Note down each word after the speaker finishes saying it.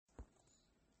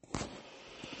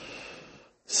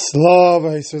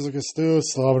Slava Isuzu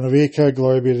Christus, Slava Navika,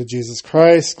 glory be to Jesus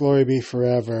Christ, glory be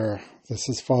forever. This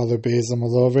is Father Basil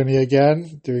Malovany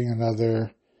again, doing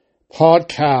another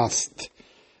podcast.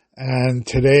 And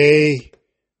today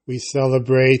we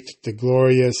celebrate the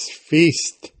glorious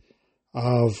feast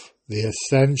of the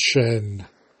Ascension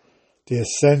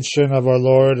of our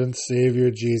Lord and Savior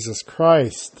Jesus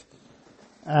Christ.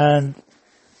 And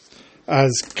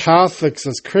as Catholics,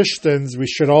 as Christians, we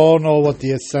should all know what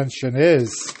the Ascension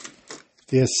is.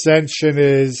 The Ascension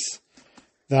is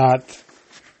that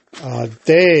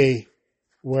day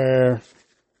where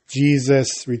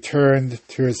Jesus returned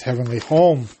to his heavenly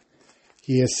home.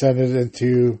 He ascended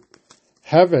into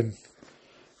heaven.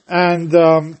 And,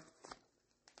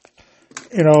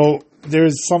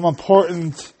 there's some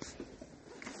important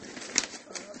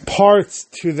parts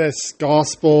to this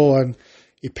gospel and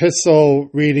epistle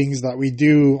readings that we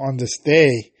do on this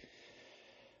day.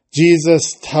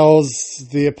 Jesus tells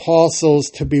the apostles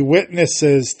to be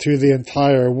witnesses to the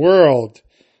entire world,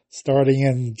 starting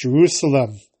in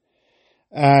Jerusalem.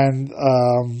 And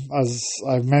as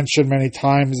I've mentioned many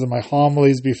times in my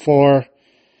homilies before,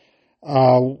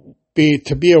 to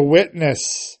be a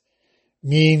witness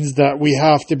means that we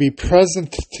have to be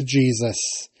present to Jesus.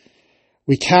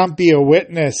 We can't be a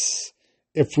witness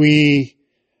if we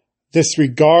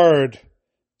disregard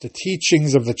the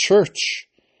teachings of the church.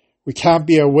 We can't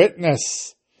be a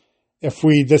witness if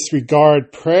we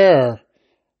disregard prayer,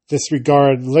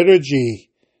 disregard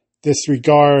liturgy,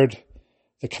 disregard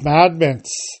the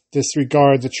commandments,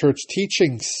 disregard the church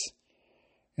teachings.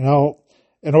 In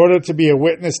order to be a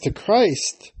witness to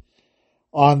Christ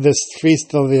on this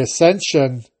Feast of the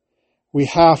Ascension, we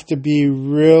have to be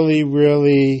really,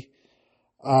 really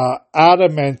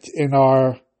adamant in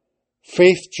our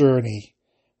faith journey.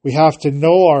 We have to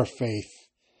know our faith.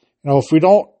 If we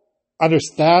don't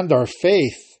understand our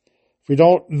faith, if we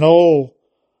don't know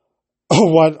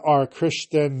what our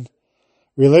Christian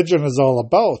religion is all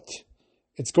about,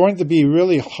 it's going to be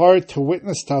really hard to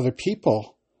witness to other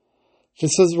people.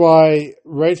 This is why,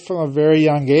 right from a very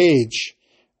young age,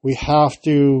 we have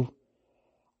to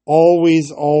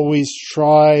always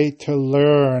try to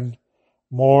learn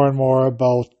more and more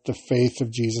about the faith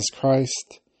of Jesus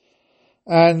Christ.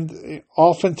 And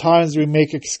oftentimes we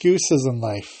make excuses in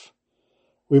life.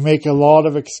 We make a lot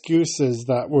of excuses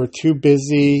that we're too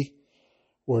busy,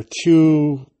 we're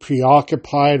too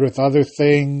preoccupied with other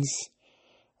things,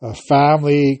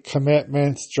 family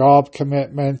commitments, job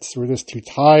commitments, we're just too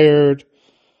tired.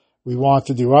 We want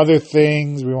to do other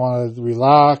things, we want to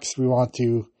relax, we want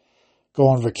to go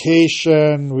on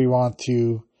vacation, we want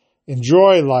to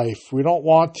enjoy life. We don't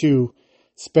want to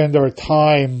spend our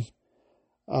time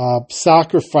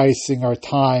sacrificing our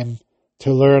time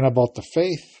to learn about the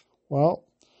faith. Well,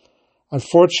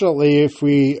 unfortunately, if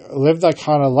we live that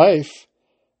kind of life,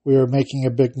 we are making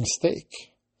a big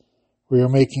mistake. We are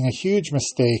making a huge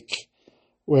mistake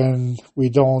when we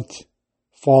don't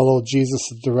follow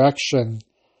Jesus' direction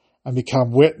and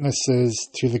become witnesses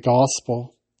to the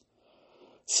gospel.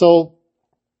 So,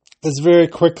 just very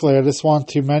quickly, I just want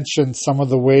to mention some of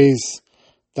the ways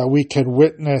that we could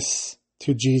witness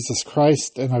to Jesus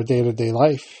Christ in our day-to-day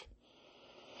life.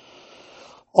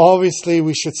 Obviously,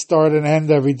 we should start and end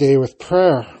every day with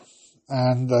prayer.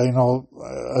 And,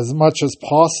 as much as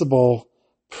possible,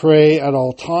 pray at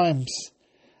all times.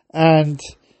 And,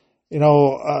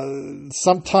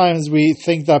 sometimes we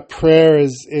think that prayer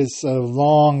is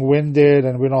long-winded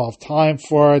and we don't have time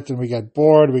for it and we get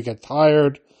bored, we get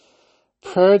tired.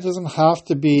 Prayer doesn't have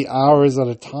to be hours at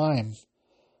a time.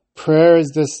 Prayer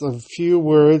is just a few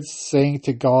words saying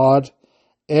to God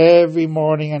every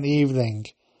morning and evening,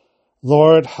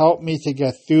 Lord, help me to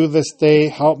get through this day.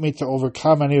 Help me to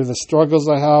overcome any of the struggles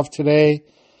I have today.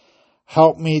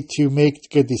 Help me to make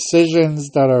good decisions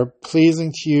that are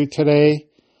pleasing to you today.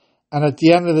 And at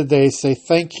the end of the day, say,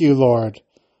 thank you, Lord,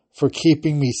 for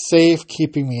keeping me safe,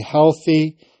 keeping me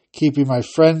healthy, keeping my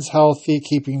friends healthy,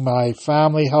 keeping my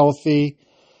family healthy,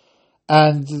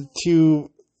 and to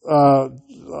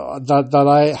that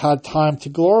I had time to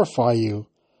glorify you,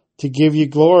 to give you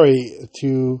glory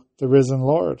to the risen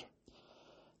Lord.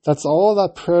 That's all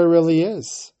that prayer really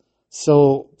is.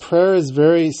 So prayer is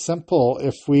very simple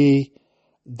if we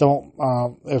don't,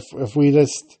 if we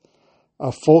just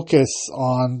focus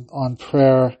on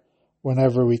prayer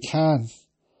whenever we can.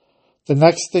 The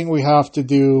next thing we have to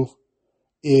do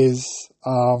is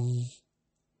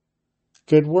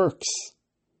good works.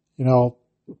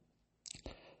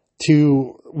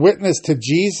 To witness to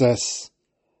Jesus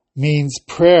means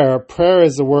prayer. Prayer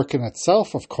is a work in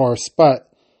itself, of course, but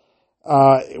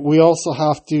we also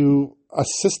have to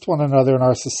assist one another in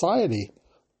our society.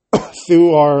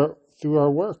 through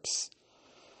our works.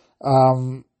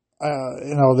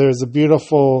 There's a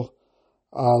beautiful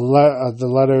the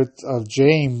letter of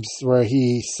James where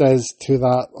he says to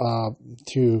that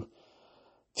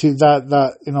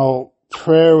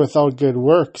prayer without good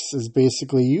works is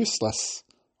basically useless,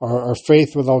 or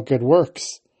faith without good works.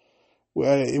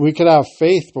 We could have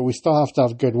faith, but we still have to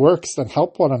have good works and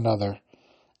help one another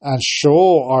and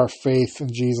show our faith in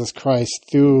Jesus Christ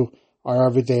through our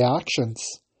everyday actions.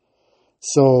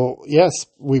 So yes,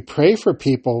 we pray for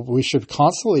people. We should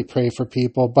constantly pray for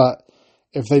people, but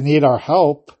if they need our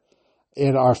help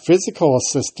in our physical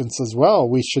assistance as well,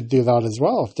 we should do that as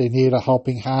well. If they need a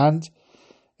helping hand,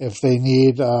 if they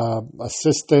need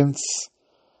assistance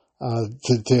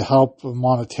to help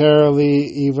monetarily,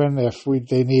 even if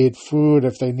they need food,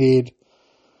 if they need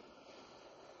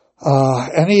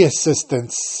any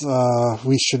assistance,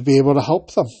 we should be able to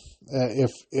help them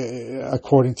if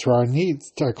according to our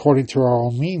needs, according to our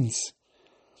own means.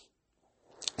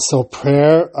 So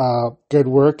prayer, good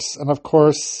works, and of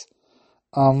course,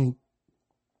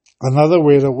 another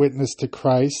way to witness to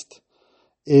Christ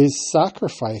is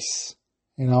sacrifice.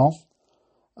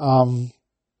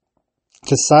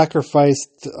 To sacrifice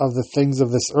of the things of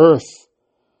this earth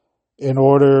in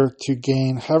order to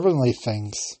gain heavenly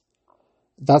things.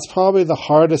 That's probably the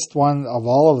hardest one of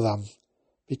all of them,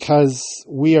 because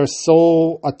we are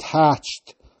so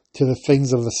attached to the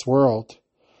things of this world.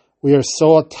 We are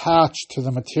so attached to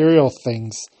the material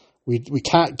things. We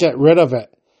can't get rid of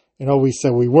it. We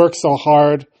say we work so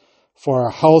hard for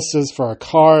our houses, for our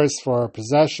cars, for our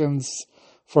possessions,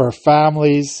 for our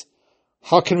families.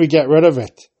 How can we get rid of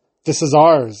it? This is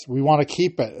ours. We want to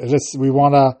keep it. We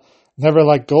want to never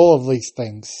let go of these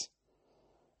things.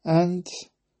 And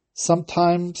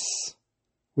sometimes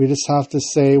we just have to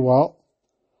say, well,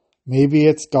 maybe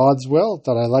it's God's will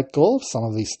that I let go of some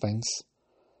of these things.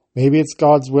 Maybe it's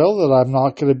God's will that I'm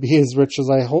not going to be as rich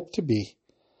as I hope to be.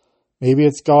 Maybe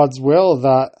it's God's will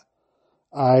that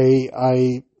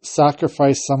I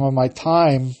sacrifice some of my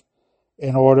time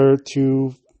in order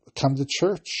to come to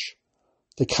church,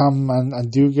 to come and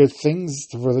do good things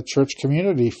for the church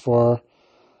community, for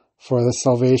the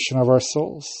salvation of our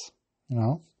souls,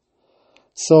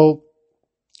 So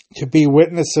to be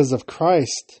witnesses of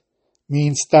Christ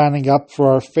means standing up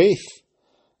for our faith.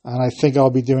 And I think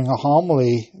I'll be doing a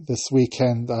homily this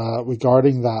weekend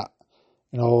regarding that.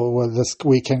 This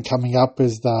weekend coming up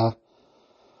is the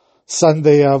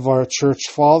Sunday of our church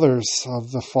fathers,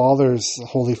 of the fathers,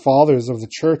 holy fathers of the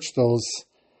church, those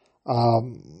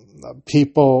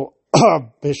people,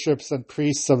 bishops and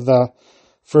priests of the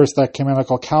first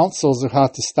ecumenical councils who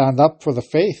had to stand up for the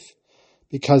faith,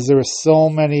 because there were so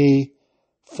many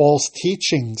false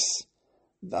teachings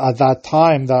at that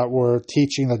time that were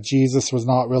teaching that Jesus was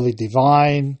not really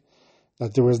divine,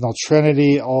 that there was no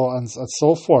Trinity, and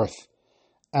so forth.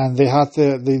 And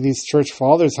these church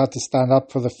fathers had to stand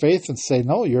up for the faith and say,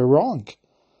 no, you're wrong.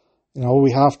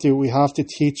 We have to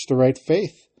teach the right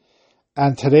faith.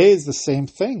 And today is the same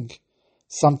thing.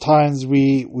 Sometimes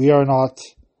we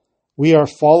are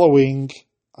following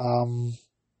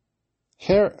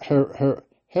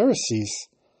heresies,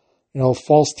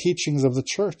 false teachings of the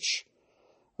church.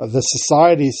 The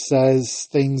society says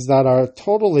things that are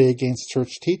totally against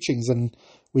church teachings, and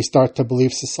we start to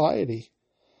believe society.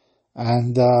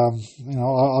 And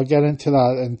I'll get into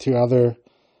that into other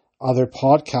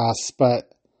podcasts, but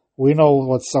we know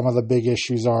what some of the big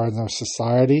issues are in our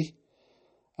society.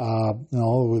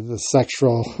 With the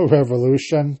sexual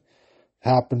revolution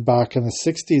happened back in the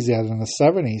 60s, yet in the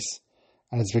 70s,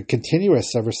 and it's been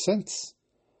continuous ever since.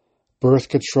 Birth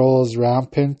control is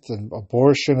rampant, and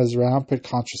abortion is rampant,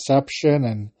 contraception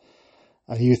and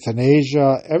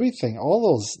euthanasia, everything,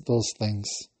 all those things.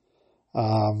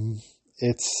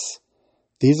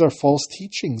 These are false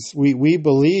teachings. We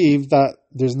believe that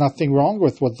there's nothing wrong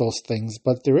with those things,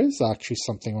 but there is actually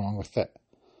something wrong with it.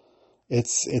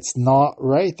 It's not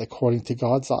right according to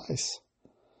God's eyes.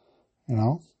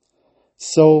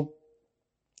 So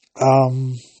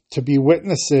to be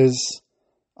witnesses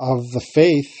of the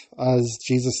faith, as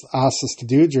Jesus asks us to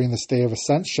do during this day of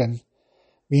Ascension,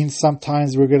 means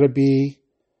sometimes we're going to be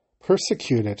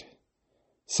persecuted.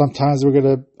 Sometimes we're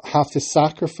going to have to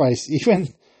sacrifice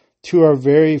even to our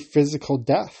very physical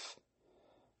death.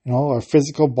 Our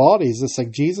physical bodies, just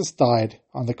like Jesus died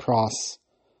on the cross.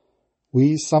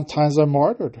 We sometimes are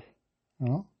martyred.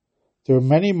 There are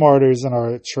many martyrs in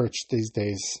our church these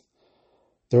days.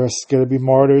 There's going to be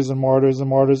martyrs and martyrs and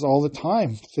martyrs all the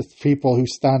time. The people who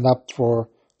stand up for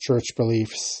church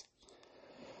beliefs.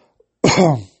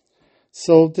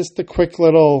 So just a quick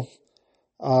little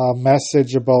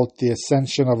message about the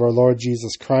ascension of our Lord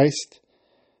Jesus Christ.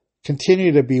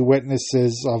 Continue to be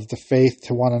witnesses of the faith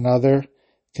to one another.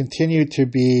 Continue to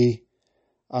be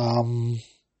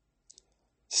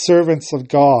servants of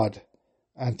God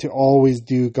and to always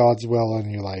do God's will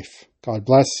in your life. God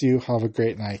bless you. Have a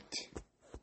great night.